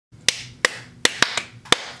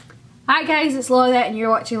Hi guys, it's Laura and you're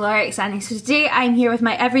watching lauraxannie. So today I'm here with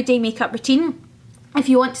my everyday makeup routine. If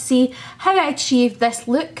you want to see how I achieved this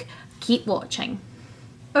look, keep watching.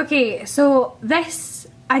 Okay, so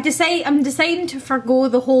I'm deciding to forgo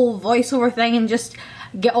the whole voiceover thing and just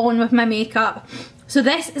get on with my makeup. So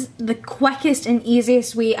this is the quickest and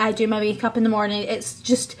easiest way I do my makeup in the morning. It's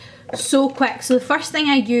just so quick. So the first thing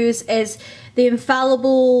I use is the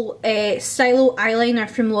infallible stylo eyeliner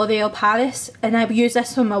from L'Oreal Paris, and I use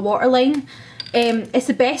this on my waterline. It's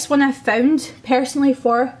the best one I've found personally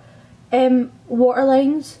for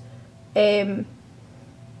waterlines,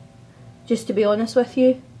 just to be honest with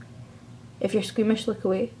you. If you're squeamish, look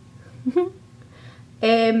away.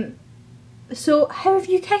 So how have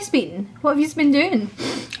you guys been? What have you been doing?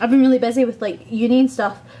 I've been really busy with like uni and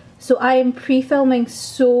stuff, so I am pre-filming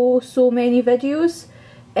so many videos.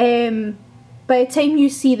 By the time you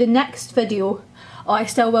see the next video, I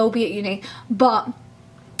still will be at uni, but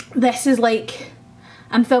this is like,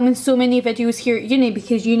 I'm filming so many videos here at uni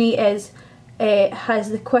because uni has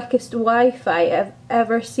the quickest Wi-Fi I've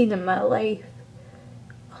ever seen in my life.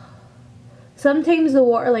 Sometimes the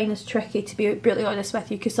waterline is tricky, to be brutally honest with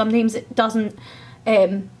you, because sometimes it doesn't,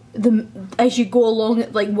 as you go along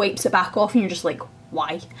it like wipes it back off and you're just like,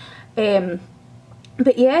 why?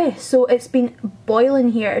 But yeah, so it's been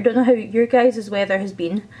boiling here. I don't know how your guys' weather has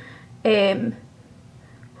been,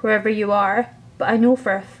 wherever you are, but I know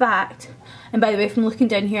for a fact, and by the way, if I'm looking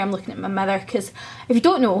down here, I'm looking at my mirror, because if you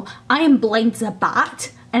don't know, I am blind as a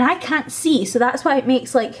bat, and I can't see, so that's why it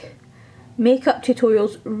makes like makeup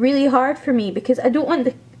tutorials really hard for me, because I don't want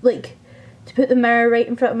to put the mirror right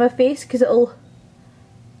in front of my face, because it'll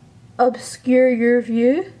obscure your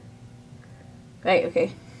view. Right,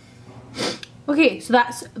 okay. Okay, so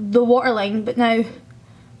that's the waterline, but now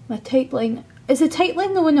my tight line. Is the tight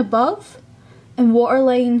line the one above and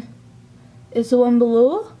waterline is the one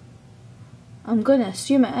below? I'm gonna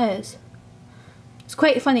assume it is. It's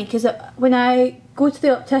quite funny because when I go to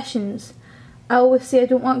the opticians, I always say I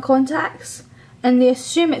don't want contacts, and they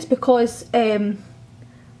assume it's because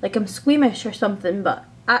like I'm squeamish or something, but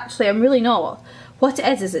actually I'm really not. What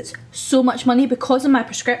it is it's so much money because of my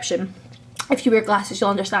prescription. If you wear glasses, you'll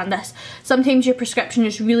understand this. Sometimes your prescription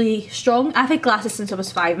is really strong. I've had glasses since I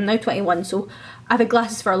was 5. I'm now 21, so I've had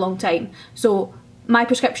glasses for a long time. So my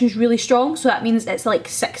prescription is really strong, so that means it's like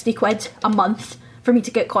 60 quid a month for me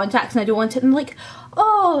to get contacts, and I don't want it. And I'm like,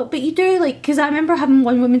 oh, but you do, like, because I remember having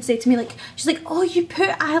one woman say to me, like, she's like, oh, you put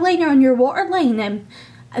eyeliner on your waterline,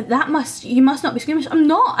 you must not be squeamish. I'm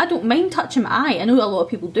not. I don't mind touching my eye. I know a lot of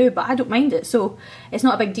people do, but I don't mind it, so it's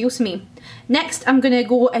not a big deal to me. Next, I'm going to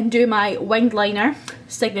go and do my winged liner,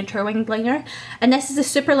 signature winged liner, and this is the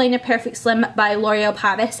Super Liner Perfect Slim by L'Oreal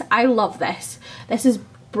Paris. I love this. This is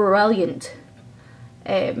brilliant.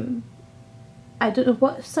 I don't know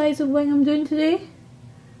what size of wing I'm doing today.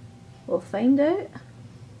 We'll find out.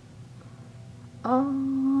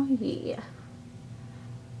 Oh yeah.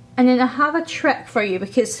 And then I have a trick for you,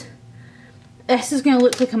 because this is going to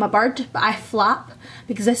look like I'm a bird, but I flap,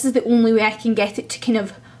 because this is the only way I can get it to kind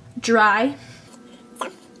of dry.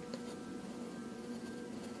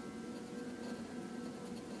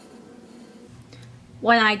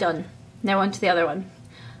 One eye done. Now on to the other one.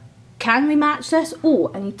 Can we match this?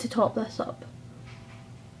 Oh, I need to top this up.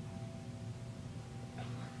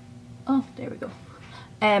 Oh, there we go.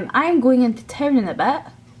 I'm going into town in a bit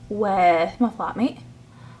with my flatmate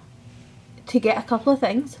to get a couple of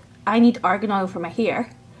things. I need argan oil for my hair.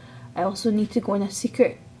 I also need to go on a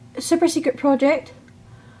super secret project,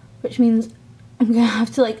 which means I'm gonna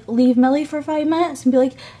have to like leave Millie for 5 minutes and be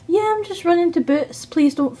like, yeah, I'm just running to Boots,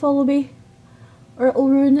 please don't follow me, or it'll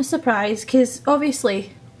ruin the surprise. Because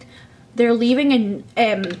obviously they're leaving,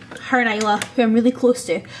 and her and Isla, who I'm really close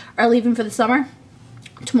to, are leaving for the summer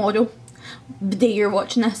tomorrow, the day you're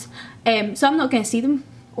watching this. So I'm not going to see them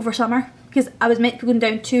over summer, because I was meant to be going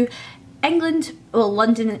down to England, well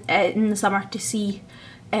London, in the summer to see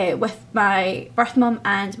with my birth mum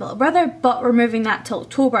and my little brother, but we're moving that till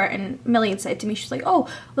October. And Millie had said to me, she's like, oh,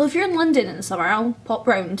 well if you're in London in the summer I'll pop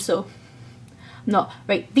round. So I'm not.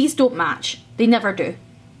 Right, these don't match, they never do.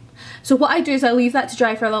 So what I do is I leave that to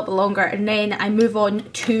dry for a little bit longer, and then I move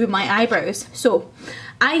on to my eyebrows. So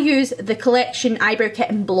I use the Collection Eyebrow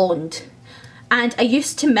Kit in Blonde, and I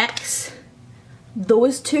used to mix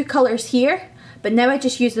those two colours here, but now I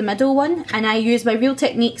just use the middle one, and I use my Real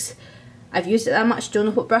Techniques. I've used it that much, don't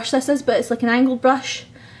know what brush this is, but it's like an angled brush.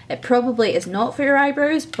 It probably is not for your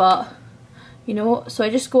eyebrows, but you know, so I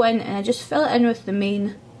just go in and I just fill it in with the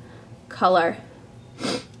main colour.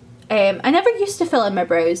 I never used to fill in my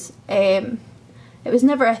brows. It was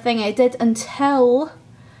never a thing I did until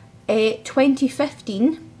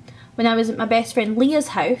 2015, when I was at my best friend Leah's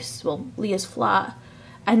house, well, Leah's flat,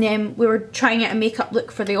 and then we were trying out a makeup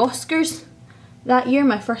look for the Oscars that year,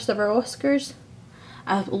 my first ever Oscars.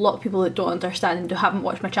 A lot of people that don't understand and haven't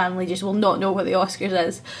watched my channel ages will not know what the Oscars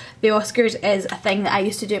is. The Oscars is a thing that I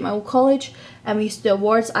used to do at my old college, and we used to do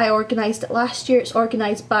awards. I organised it last year. It's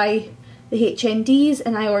organised by the HNDs,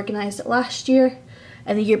 and I organised it last year,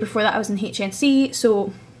 and the year before that I was in HNC.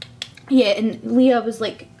 So yeah, and Leah was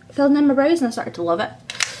like filling in my brows and I started to love it.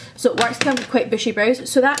 So it works, kind of quite bushy brows.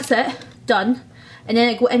 So that's it, done. And then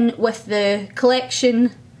I go in with the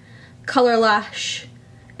Collection Colour Lash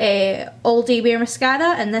All Day Wear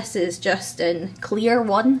Mascara, and this is just in clear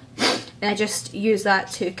one, and I just use that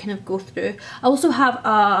to kind of go through. I also have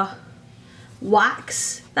a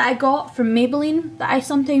wax that I got from Maybelline that I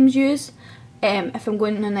sometimes use if I'm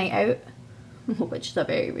going on a night out, which is a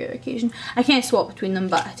very rare occasion. I kind of swap between them,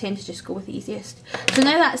 but I tend to just go with the easiest. So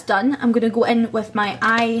now that's done, I'm going to go in with my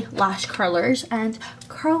eyelash curlers and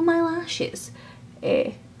curl my lashes.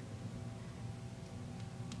 I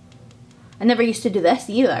never used to do this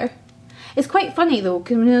either. It's quite funny though,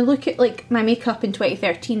 because when I look at like my makeup in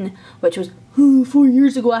 2013, which was 4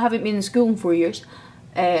 years ago, I haven't been in school in 4 years.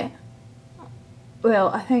 Well,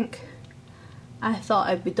 I think I thought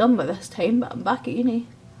I'd be done by this time, but I'm back at uni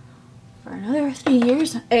for another 3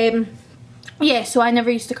 years. Yeah, so I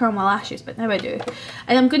never used to curl my lashes, but now I do.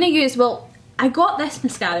 And I'm going to use, well, I got this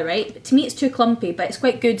mascara, right? But to me it's too clumpy, but it's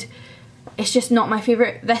quite good. It's just not my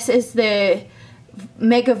favourite. This is the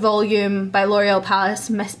Mega Volume by L'Oreal Paris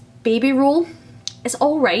Miss Baby Roll. It's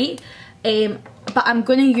alright, but I'm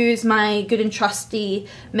going to use my good and trusty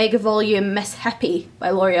Mega Volume Miss Hippie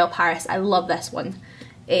by L'Oreal Paris. I love this one,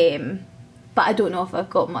 but I don't know if I've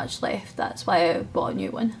got much left. That's why I bought a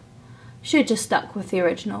new one. Should have just stuck with the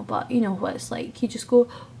original, but you know what it's like. You just go,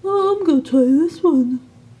 oh, I'm going to try this one,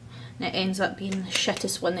 and it ends up being the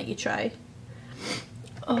shittest one that you try.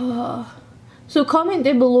 So comment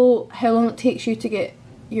down below how long it takes you to get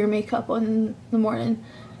your makeup on in the morning,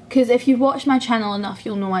 because if you've watched my channel enough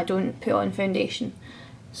you'll know I don't put on foundation,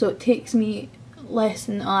 so it takes me less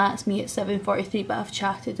than, that's me at 7:43, but I've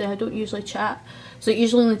chatted and I don't usually chat, so it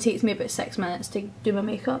usually only takes me about 6 minutes to do my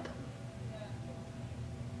makeup.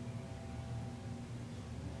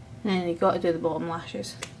 And then you've got to do the bottom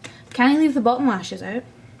lashes. Can I leave the bottom lashes out?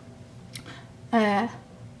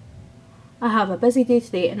 I have a busy day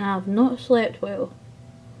today and I have not slept well.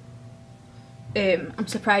 I'm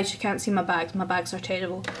surprised you can't see my bags. My bags are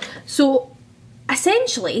terrible. So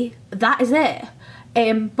essentially that is it.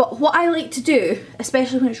 But what I like to do,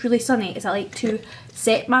 especially when it's really sunny, is I like to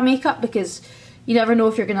set my makeup, because you never know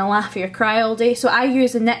if you're going to laugh or cry all day. So I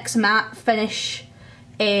use the NYX Matte Finish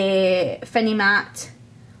Finny Matte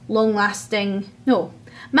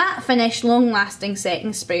Matte Finish Long Lasting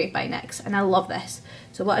Setting Spray by NYX, and I love this.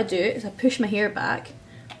 So what I do is I push my hair back.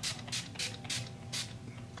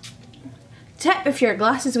 Tip if your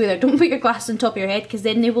glasses weather, don't put your glasses on top of your head, because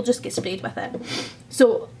then they will just get sprayed with it.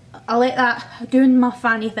 So I let that, doing my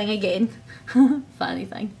fanny thing again. Fanny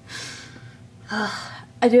thing.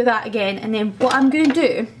 I do that again, and then what I'm going to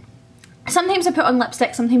do, sometimes I put on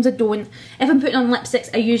lipstick, sometimes I don't. If I'm putting on lipsticks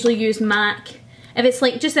I usually use MAC. If it's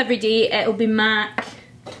like just every day it'll be MAC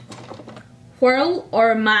Whirl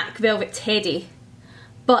or MAC Velvet Teddy.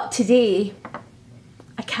 But today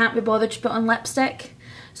I can't be bothered to put on lipstick,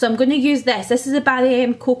 so I'm going to use this. This is a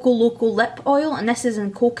by Coco Loco lip oil, and this is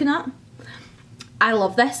in coconut. I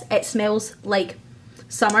love this. It smells like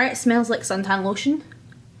summer. It smells like suntan lotion,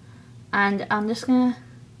 and I'm just gonna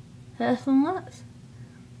hit this on the lips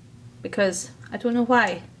because I don't know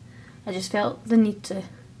why. I just felt the need to.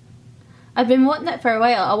 I've been wanting it for a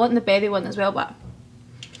while. I want the berry one as well, but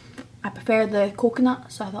I prefer the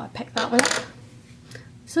coconut, so I thought I'd pick that one up.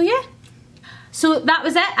 So yeah, so that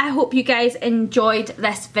was it. I hope you guys enjoyed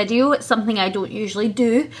this video. It's something I don't usually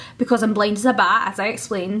do because I'm blind as a bat, as I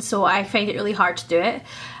explained, so I find it really hard to do it.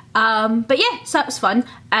 But yeah, so that was fun,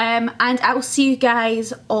 and I will see you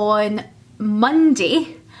guys on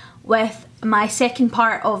Monday with my second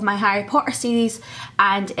part of my Harry Potter series,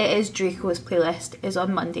 and it is Draco's playlist is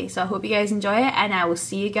on Monday, so I hope you guys enjoy it, and I will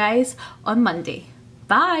see you guys on Monday.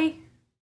 Bye!